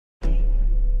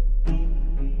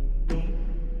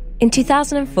In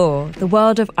 2004, the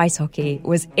world of ice hockey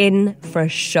was in for a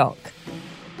shock.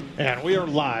 And we are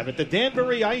live at the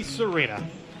Danbury Ice Arena.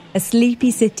 A sleepy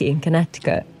city in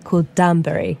Connecticut called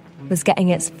Danbury was getting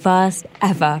its first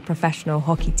ever professional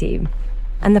hockey team.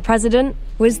 And the president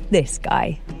was this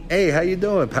guy. Hey, how you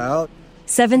doing, pal?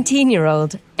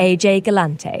 17-year-old AJ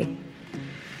Galante.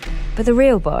 But the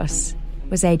real boss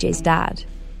was AJ's dad,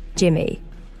 Jimmy,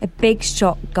 a big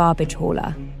shot garbage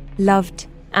hauler, loved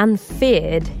and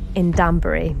feared in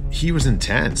Danbury. He was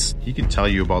intense. He could tell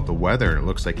you about the weather, and it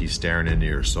looks like he's staring into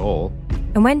your soul.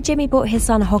 And when Jimmy bought his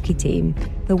son a hockey team,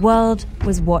 the world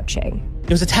was watching. It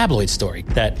was a tabloid story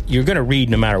that you're going to read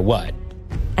no matter what.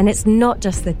 And it's not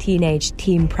just the teenage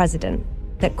team president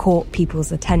that caught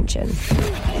people's attention.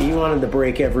 He wanted to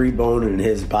break every bone in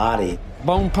his body.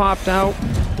 Bone popped out,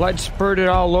 blood spurted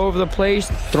all over the place.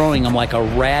 Throwing him like a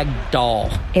rag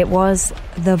doll. It was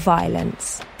the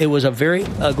violence. It was a very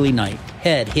ugly night.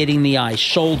 Head hitting the ice,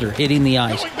 shoulder hitting the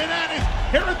ice. Doing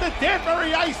bananas here at the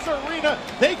Danbury Ice Arena.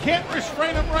 They can't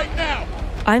restrain him right now.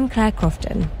 I'm Claire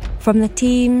Crofton. From the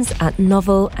teams at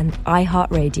Novel and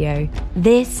iHeartRadio,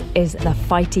 this is the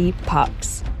Fighty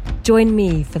Pucks. Join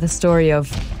me for the story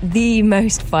of the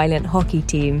most violent hockey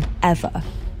team ever.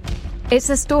 It's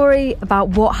a story about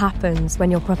what happens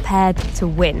when you're prepared to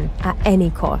win at any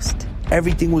cost.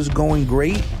 Everything was going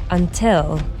great.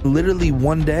 Until... literally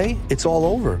one day, it's all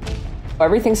over.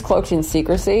 Everything's cloaked in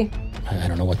secrecy. I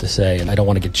don't know what to say, and I don't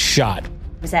want to get shot.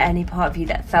 Was there any part of you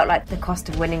that felt like the cost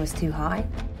of winning was too high?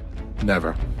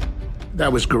 Never.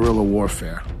 That was guerrilla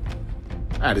warfare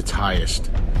at its highest.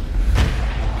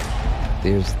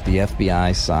 There's the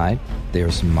FBI side,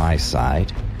 there's my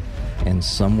side, and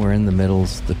somewhere in the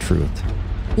middle's the truth.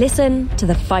 Listen to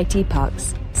the Fighty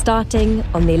Pucks, starting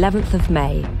on the 11th of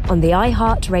May on the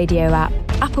iHeartRadio app,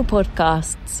 Apple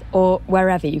Podcasts, or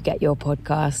wherever you get your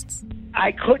podcasts.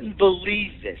 I couldn't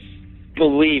believe this.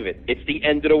 Believe it. It's the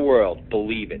end of the world.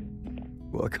 Believe it.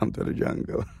 Welcome to the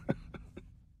jungle.